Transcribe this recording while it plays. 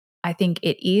I think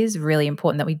it is really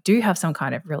important that we do have some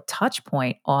kind of real touch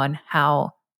point on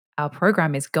how our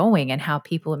program is going and how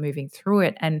people are moving through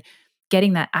it and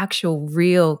getting that actual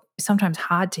real, sometimes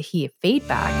hard to hear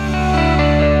feedback.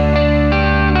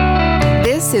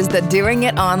 This is the Doing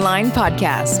It Online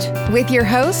podcast with your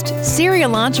host,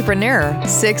 serial entrepreneur,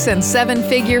 6- and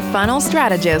 7-figure funnel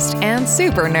strategist, and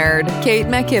super nerd, Kate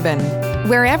McKibben.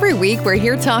 Where every week we're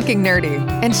here talking nerdy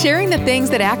and sharing the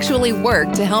things that actually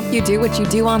work to help you do what you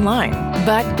do online,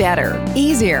 but better,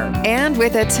 easier, and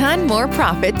with a ton more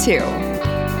profit too.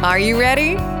 Are you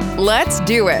ready? Let's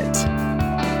do it.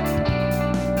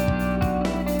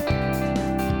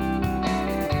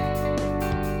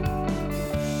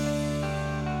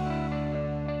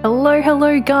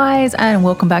 Hello, guys, and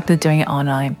welcome back to the Doing It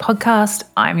Online podcast.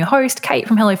 I'm your host, Kate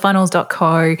from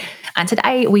HelloFunnels.co, and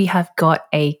today we have got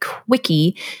a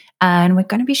quickie, and we're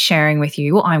going to be sharing with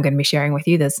you, well, I'm going to be sharing with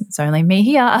you, it's only me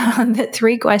here, the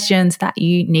 3 questions that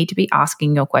you need to be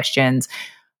asking your questions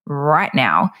right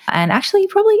now, and actually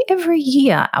probably every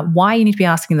year, why you need to be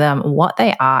asking them, what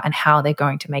they are, and how they're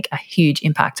going to make a huge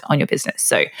impact on your business.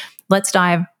 So let's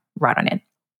dive right on in.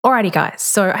 Alrighty, guys.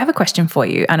 So I have a question for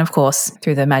you. And of course,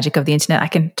 through the magic of the internet, I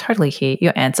can totally hear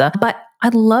your answer. But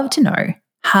I'd love to know,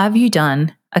 have you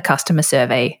done a customer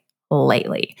survey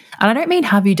lately? And I don't mean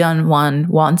have you done one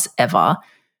once ever,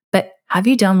 but have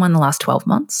you done one in the last 12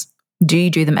 months? Do you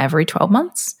do them every 12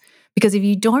 months? Because if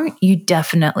you don't, you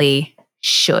definitely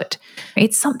should.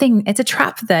 It's a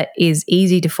trap that is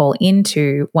easy to fall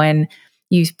into when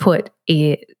you put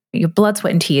your blood,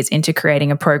 sweat, and tears into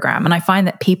creating a program. And I find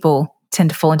that people tend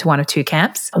to fall into one of 2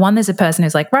 camps. One, there's a person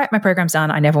who's like, right, my program's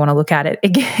done. I never want to look at it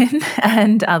again.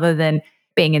 And other than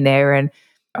being in there and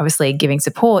obviously giving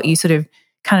support, you sort of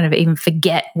kind of even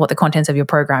forget what the contents of your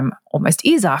program almost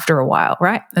is after a while,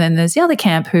 right? And then there's the other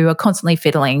camp who are constantly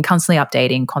fiddling, constantly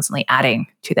updating, constantly adding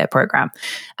to their program.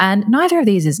 And neither of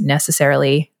these is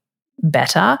necessarily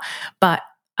better, but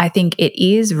I think it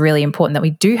is really important that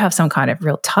we do have some kind of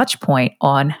real touch point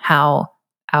on how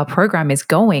our program is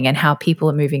going and how people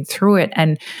are moving through it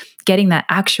and getting that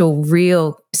actual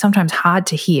real, sometimes hard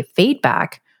to hear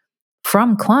feedback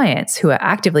from clients who are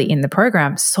actively in the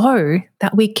program so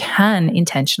that we can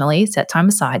intentionally set time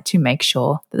aside to make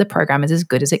sure that the program is as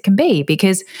good as it can be,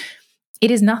 because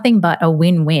it is nothing but a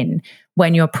win-win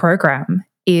when your program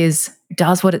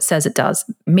does what it says it does,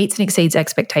 meets and exceeds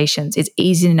expectations, is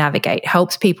easy to navigate,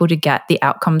 helps people to get the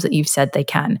outcomes that you've said they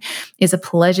can, is a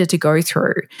pleasure to go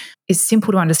through, is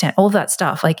simple to understand, all of that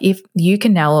stuff. Like if you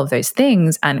can nail all of those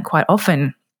things, and quite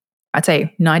often, I'd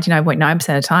say 99.9% of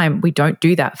the time, we don't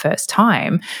do that first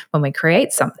time when we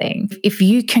create something. If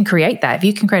you can create that, if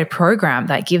you can create a program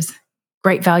that gives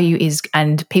great value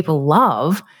and people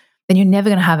love, then you're never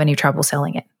going to have any trouble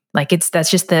selling it. Like that's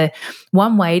just the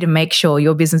one way to make sure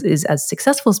your business is as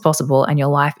successful as possible and your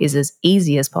life is as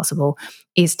easy as possible,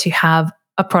 is to have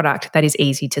a product that is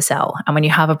easy to sell. And when you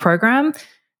have a program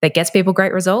that gets people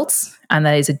great results and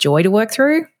that is a joy to work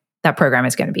through, that program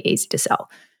is going to be easy to sell.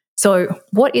 So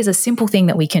what is a simple thing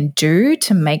that we can do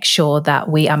to make sure that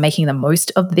we are making the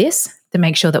most of this, to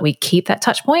make sure that we keep that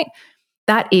touch point?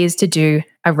 That is to do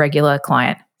a regular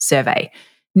client survey.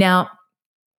 Now,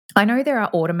 I know there are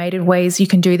automated ways you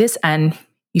can do this, and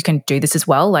you can do this as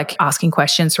well, like asking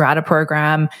questions throughout a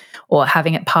program or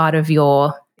having it part of the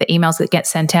emails that get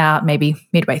sent out maybe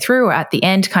midway through or at the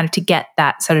end, kind of to get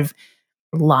that sort of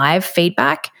live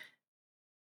feedback.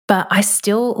 But I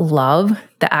still love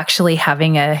the actually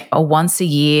having a once a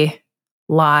year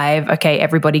live, okay,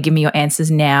 everybody give me your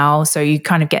answers now. So you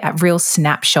kind of get a real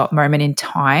snapshot moment in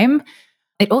time.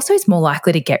 It also is more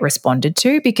likely to get responded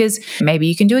to because maybe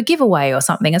you can do a giveaway or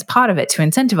something as part of it to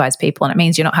incentivize people. And it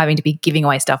means you're not having to be giving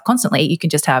away stuff constantly. You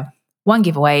can just have one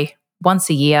giveaway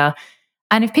once a year.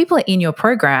 And if people are in your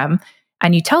program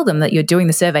and you tell them that you're doing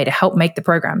the survey to help make the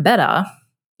program better,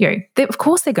 of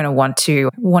course they're going to want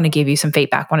to give you some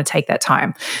feedback, want to take that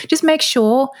time. Just make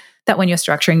sure that when you're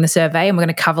structuring the survey, and we're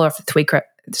going to cover off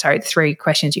the 3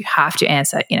 questions you have to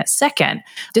answer in a second,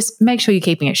 just make sure you're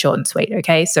keeping it short and sweet,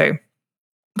 okay? So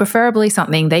preferably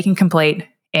something they can complete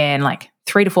in like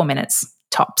 3 to 4 minutes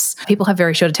tops. People have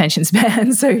very short attention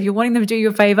spans. So if you're wanting them to do you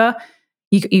a favor,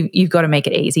 you've got to make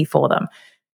it easy for them.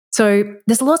 So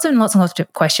there's lots and lots and lots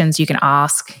of questions you can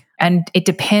ask. And it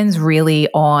depends really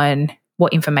on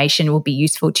what information will be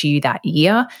useful to you that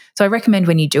year. So I recommend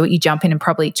when you do it, you jump in and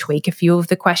probably tweak a few of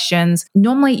the questions.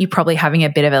 Normally, you're probably having a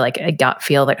bit of a gut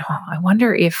feel that, I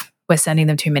wonder if we're sending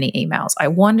them too many emails. I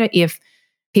wonder if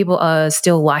people are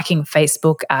still liking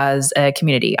Facebook as a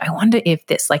community. I wonder if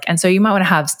this, and so you might want to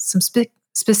have some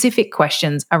specific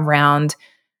questions around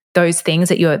those things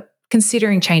that you're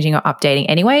considering changing or updating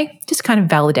anyway, just kind of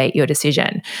validate your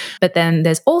decision. But then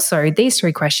there's also these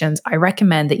 3 questions I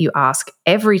recommend that you ask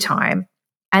every time.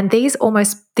 And these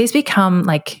become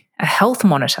like a health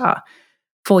monitor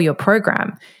for your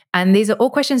program. And these are all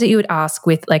questions that you would ask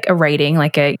with like a rating,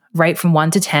 like a rate from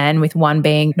 1 to 10, with 1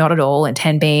 being not at all and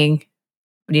 10 being,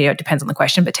 it depends on the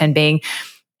question, but 10 being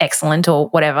excellent or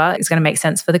whatever is going to make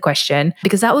sense for the question,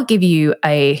 because that will give you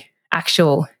a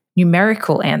actual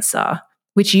numerical answer,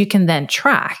 which you can then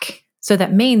track. So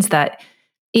that means that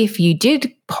if you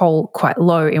did poll quite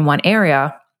low in one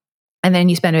area and then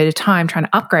you spend a bit of time trying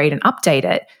to upgrade and update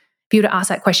it, if you were to ask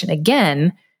that question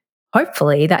again,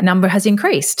 hopefully that number has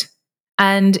increased.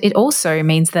 And it also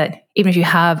means that even if you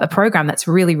have a program that's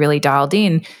really, really dialed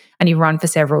in and you run for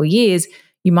several years,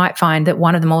 you might find that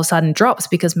one of them all of a sudden drops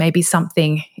because maybe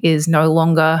something is no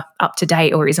longer up to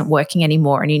date or isn't working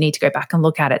anymore and you need to go back and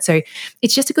look at it. So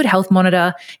it's just a good health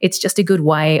monitor. It's just a good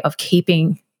way of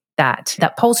keeping that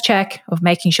pulse check, of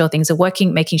making sure things are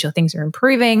working, making sure things are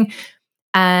improving.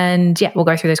 And yeah, we'll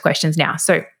go through those questions now.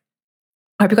 So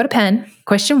I hope you got a pen.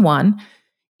 Question 1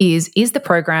 is the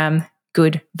program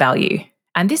good value?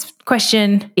 And this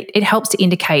question, it helps to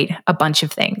indicate a bunch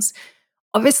of things.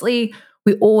 Obviously,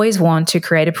 we always want to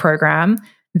create a program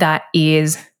that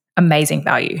is amazing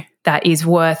value, that is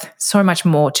worth so much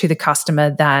more to the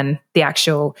customer than the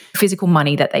actual physical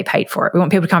money that they paid for it. We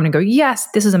want people to come and go, yes,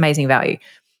 this is amazing value.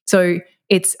 So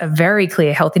it's a very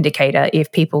clear health indicator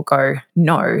if people go,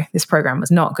 no, this program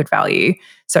was not good value.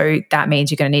 So that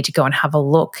means you're going to need to go and have a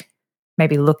look.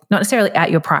 Maybe look not necessarily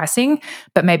at your pricing,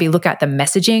 but maybe look at the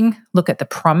messaging, look at the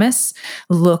promise,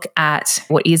 look at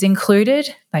what is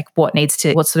included, like what's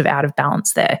sort of out of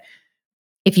balance there.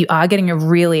 If you are getting a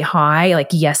really high, like,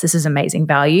 yes, this is amazing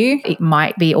value, it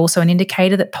might be also an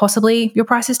indicator that possibly your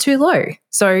price is too low.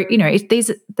 So,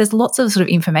 there's lots of sort of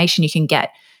information you can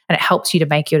get and it helps you to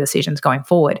make your decisions going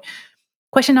forward.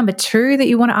 Question number 2 that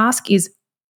you want to ask is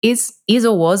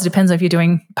or was, depends on if you're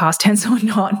doing past tense or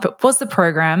not, but was the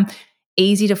program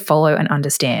easy to follow and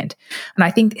understand? And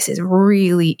I think this is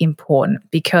really important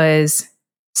because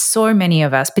so many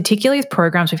of us, particularly with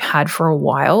programs we've had for a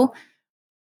while,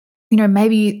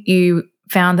 maybe you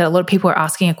found that a lot of people are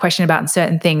asking a question about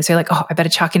certain things. So you're like, oh, I better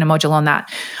chuck in a module on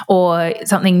that. Or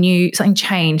something new, something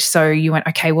changed. So you went,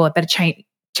 okay, well, I better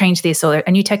change this. Or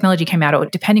a new technology came out, or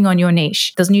depending on your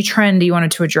niche, there's a new trend you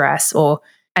wanted to address, or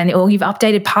you've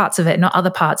updated parts of it, not other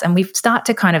parts. And we start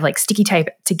to kind of like sticky tape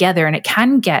it together, and it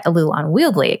can get a little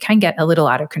unwieldy. It can get a little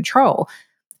out of control.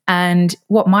 And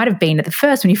what might have been at the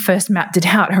first, when you first mapped it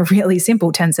out, a really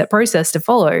simple 10-step process to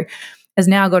follow, has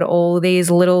now got all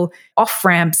these little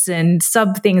off-ramps and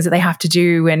sub things that they have to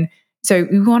do. And so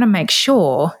we want to make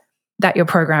sure that your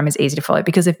program is easy to follow,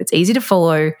 because if it's easy to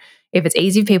follow, if it's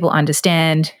easy for people to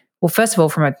understand, well, first of all,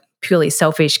 from a purely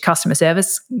selfish customer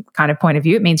service kind of point of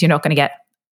view, it means you're not going to get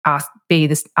asked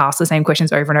the same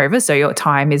questions over and over. So your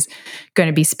time is going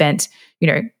to be spent,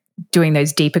 doing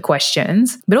those deeper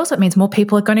questions. But also it means more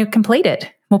people are going to complete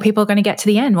it. More people are going to get to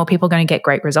the end. More people are going to get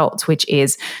great results, which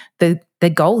is the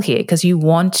goal here, because you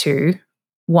want to,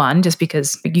 1, just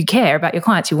because you care about your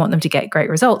clients, you want them to get great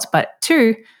results. But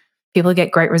 2, people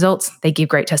get great results, they give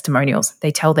great testimonials,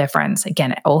 they tell their friends.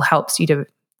 Again, it all helps you to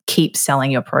keep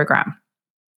selling your program.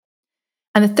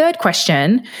 And the third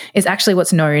question is actually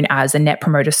what's known as the Net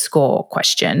Promoter Score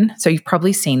question. So you've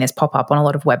probably seen this pop up on a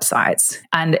lot of websites.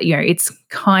 And, it's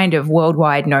kind of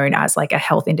worldwide known as like a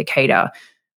health indicator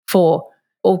for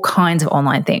all kinds of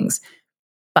online things.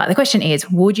 But the question is,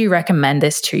 would you recommend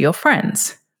this to your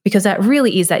friends? Because that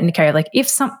really is that indicator. Like, if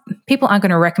some people aren't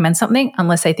going to recommend something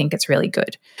unless they think it's really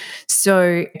good.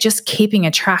 So just keeping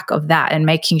a track of that and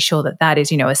making sure that that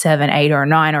is, a 7, 8, or a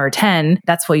 9, or a 10,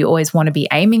 that's what you always want to be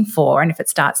aiming for. And if it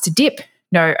starts to dip,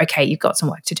 okay, you've got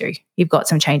some work to do. You've got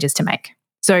some changes to make.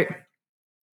 So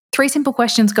 3 simple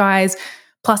questions, guys.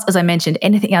 Plus, as I mentioned,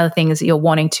 anything other things that you're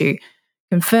wanting to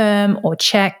confirm or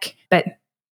check, but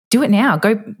do it now.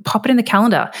 Go pop it in the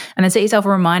calendar and then set yourself a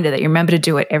reminder that you remember to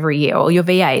do it every year, or your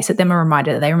VA, set them a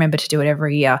reminder that they remember to do it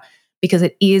every year, because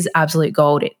it is absolute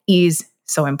gold. It is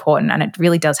so important, and it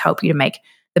really does help you to make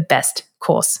the best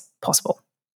course possible.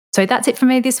 So that's it for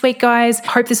me this week, guys.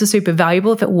 Hope this was super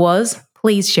valuable. If it was,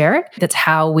 please share it. That's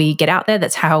how we get out there.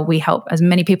 That's how we help as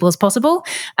many people as possible.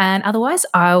 And otherwise,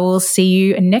 I will see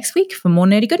you next week for more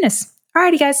nerdy goodness.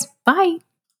 Alrighty, guys. Bye.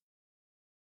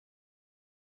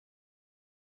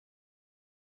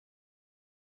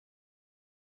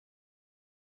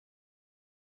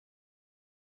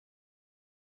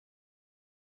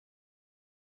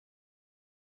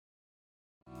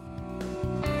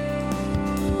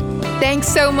 Thanks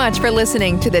so much for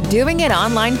listening to the Doing It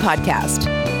Online podcast.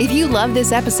 If you love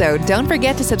this episode, don't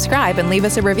forget to subscribe and leave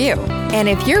us a review. And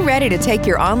if you're ready to take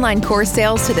your online course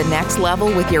sales to the next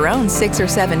level with your own 6 or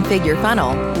 7 figure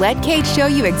funnel, let Kate show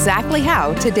you exactly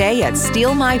how today at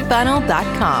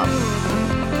stealmyfunnel.com.